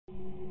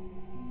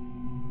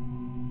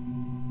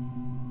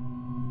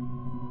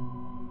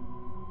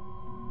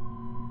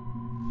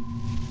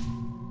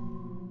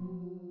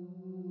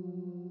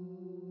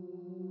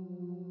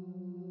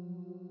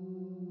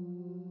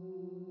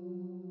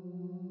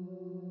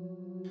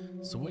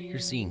So what you're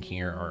seeing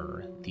here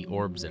are the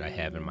orbs that I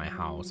have in my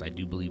house. I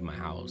do believe my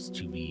house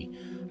to be,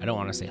 I don't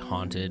want to say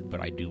haunted, but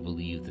I do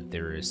believe that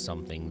there is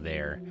something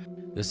there.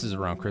 This is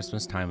around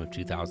Christmas time of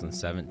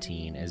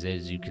 2017, as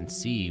you can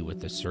see with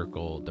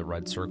the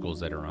red circles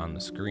that are on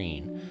the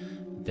screen,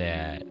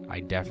 that I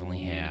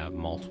definitely have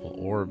multiple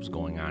orbs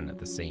going on at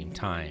the same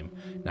time.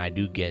 Now, I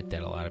do get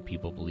that a lot of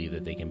people believe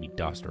that they can be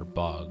dust or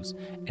bugs,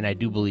 and I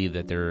do believe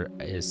that there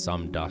is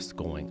some dust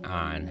going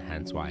on,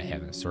 hence why I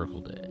haven't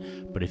circled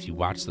it. But if you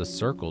watch the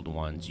circled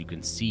ones, you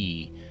can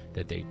see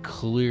that they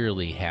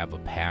clearly have a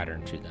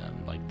pattern to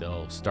them. Like,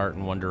 they'll start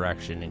in one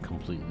direction and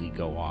completely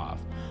go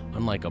off.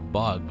 Unlike a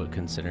bug, but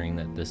considering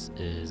that this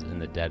is in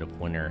the dead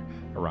of winter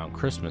around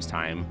Christmas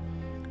time,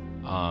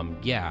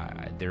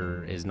 yeah,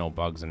 there is no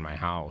bugs in my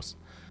house,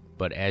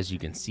 but as you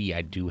can see,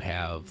 I do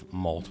have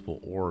multiple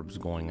orbs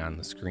going on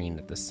the screen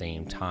at the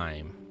same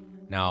time.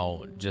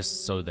 Now,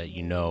 just so that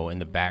you know, in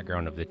the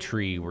background of the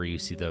tree where you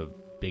see the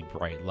big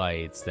bright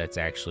lights, that's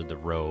actually the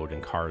road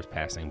and cars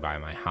passing by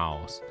my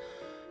house.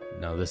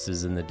 Now, this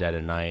is in the dead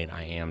of night.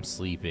 I am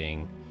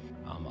sleeping.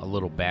 A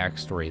little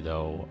backstory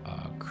though,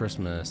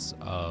 Christmas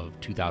of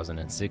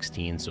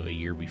 2016, so a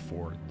year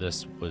before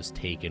this was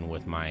taken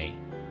with my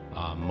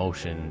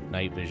motion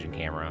night vision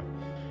camera,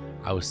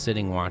 I was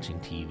sitting watching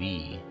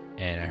TV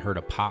and I heard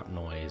a pop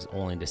noise,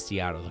 only to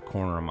see out of the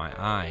corner of my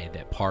eye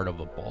that part of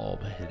a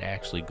bulb had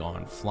actually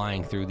gone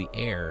flying through the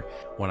air.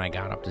 When I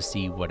got up to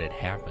see what had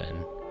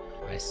happened,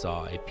 I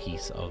saw a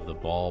piece of the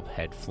bulb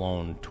had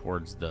flown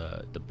towards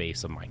the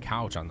base of my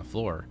couch on the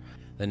floor.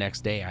 The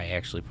next day, I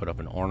actually put up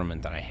an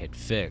ornament that I had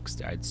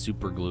fixed. I'd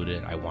super glued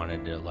it. I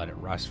wanted to let it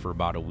rest for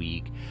about a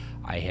week.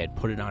 I had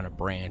put it on a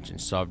branch and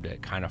shoved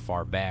it kind of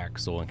far back,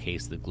 so in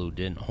case the glue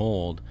didn't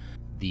hold,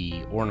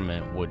 the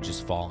ornament would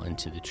just fall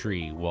into the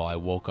tree. Well, I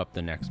woke up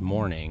the next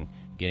morning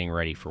getting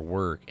ready for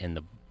work, and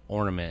the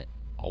ornament,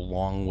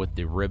 along with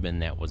the ribbon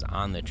that was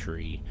on the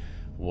tree,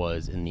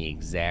 was in the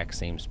exact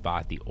same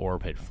spot the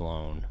orb had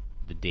flown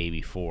the day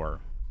before.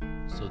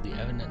 So the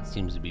evidence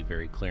seems to be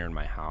very clear in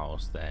my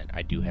house that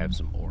I do have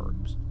some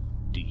orbs.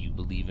 Do you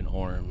believe in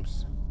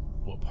orbs?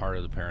 What part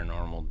of the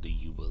paranormal do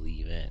you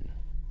believe in?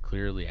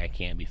 Clearly I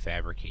can't be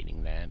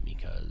fabricating that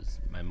because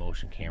my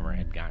motion camera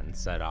had gotten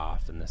set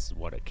off and this is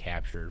what it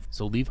captured.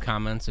 So leave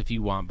comments if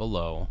you want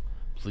below.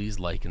 Please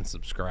like and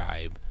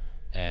subscribe,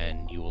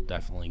 and you will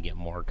definitely get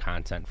more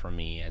content from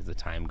me as the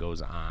time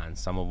goes on.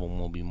 Some of them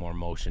will be more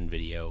motion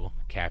video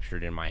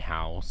captured in my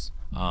house.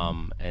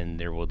 And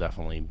there will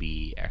definitely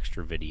be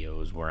extra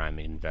videos where I'm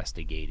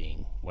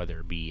investigating, whether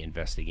it be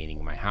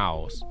investigating my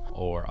house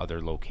or other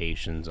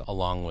locations,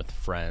 along with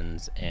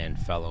friends and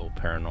fellow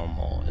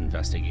paranormal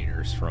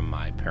investigators from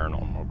my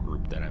paranormal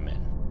group that I'm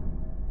in.